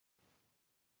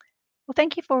Well,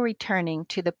 thank you for returning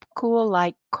to the Cool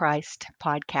Like Christ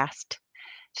podcast.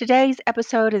 Today's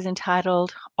episode is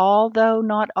entitled, Although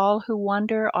Not All Who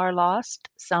Wander Are Lost,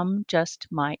 Some Just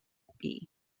Might Be.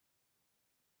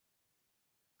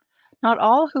 Not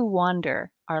all who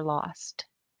wander are lost.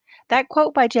 That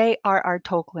quote by J.R.R.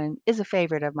 Tolkien is a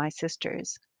favorite of my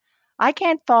sister's. I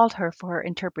can't fault her for her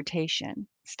interpretation.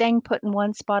 Staying put in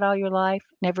one spot all your life,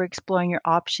 never exploring your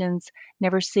options,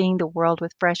 never seeing the world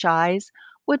with fresh eyes,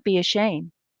 would be a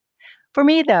shame. For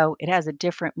me, though, it has a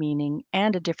different meaning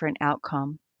and a different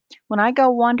outcome. When I go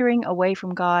wandering away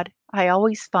from God, I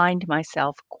always find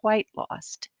myself quite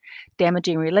lost,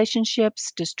 damaging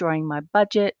relationships, destroying my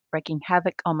budget, wreaking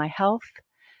havoc on my health,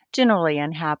 generally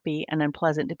unhappy and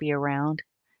unpleasant to be around,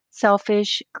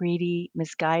 selfish, greedy,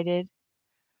 misguided.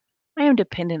 I am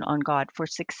dependent on God for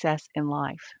success in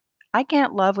life. I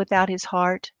can't love without His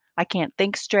heart. I can't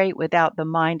think straight without the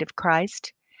mind of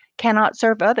Christ. Cannot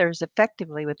serve others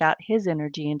effectively without His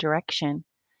energy and direction.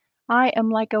 I am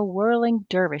like a whirling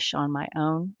dervish on my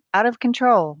own, out of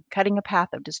control, cutting a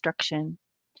path of destruction.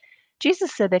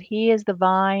 Jesus said that He is the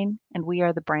vine and we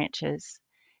are the branches.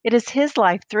 It is His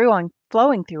life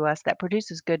flowing through us that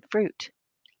produces good fruit.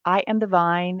 I am the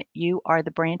vine, you are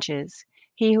the branches.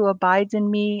 He who abides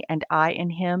in me and I in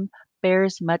him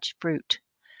bears much fruit.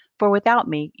 For without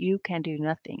me you can do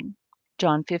nothing.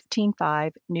 John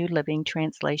 15:5, New Living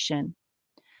Translation.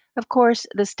 Of course,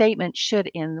 the statement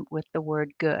should end with the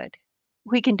word good.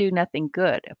 We can do nothing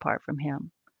good apart from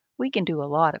him. We can do a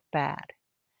lot of bad.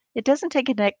 It doesn't take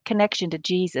a connection to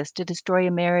Jesus to destroy a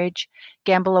marriage,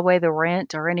 gamble away the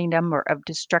rent, or any number of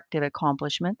destructive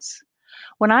accomplishments.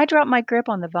 When I drop my grip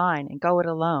on the vine and go it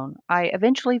alone, I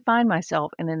eventually find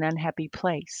myself in an unhappy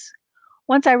place.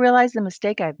 Once I realize the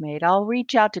mistake I've made, I'll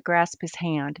reach out to grasp his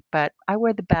hand, but I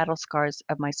wear the battle scars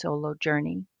of my solo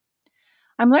journey.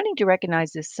 I'm learning to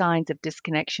recognize the signs of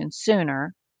disconnection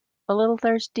sooner. A little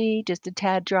thirsty, just a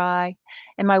tad dry,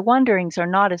 and my wanderings are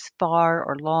not as far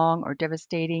or long or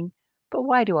devastating. But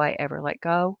why do I ever let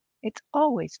go? It's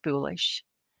always foolish.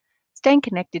 Staying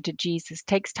connected to Jesus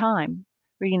takes time.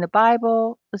 Reading the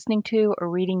Bible, listening to or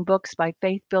reading books by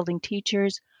faith building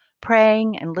teachers,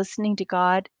 praying and listening to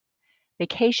God,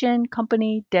 vacation,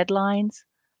 company, deadlines.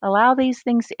 Allow these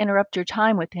things to interrupt your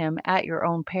time with Him at your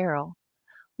own peril.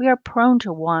 We are prone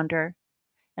to wander,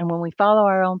 and when we follow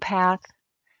our own path,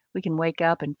 we can wake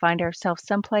up and find ourselves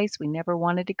someplace we never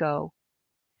wanted to go.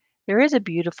 There is a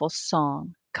beautiful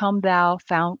song, Come Thou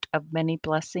Fount of Many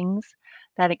Blessings,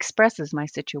 that expresses my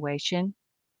situation.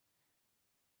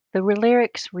 The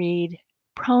lyrics read,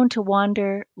 Prone to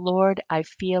wander, Lord, I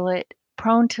feel it,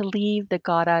 prone to leave the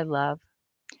God I love.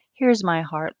 Here's my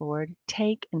heart, Lord,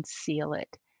 take and seal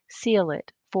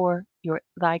it for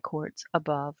thy courts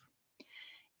above.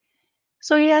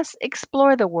 So, yes,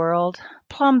 explore the world,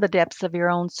 plumb the depths of your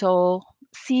own soul,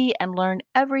 see and learn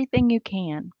everything you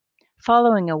can.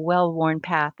 Following a well worn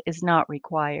path is not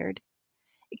required.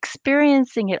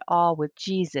 Experiencing it all with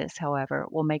Jesus, however,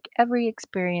 will make every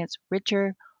experience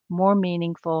richer, more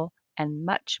meaningful, and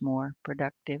much more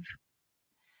productive.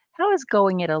 How has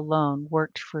going it alone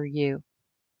worked for you?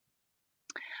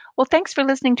 Well, thanks for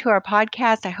listening to our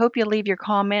podcast. I hope you'll leave your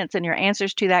comments and your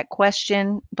answers to that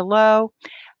question below.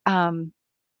 Um,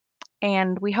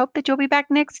 and we hope that you'll be back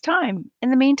next time.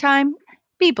 In the meantime,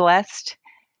 be blessed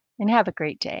and have a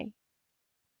great day.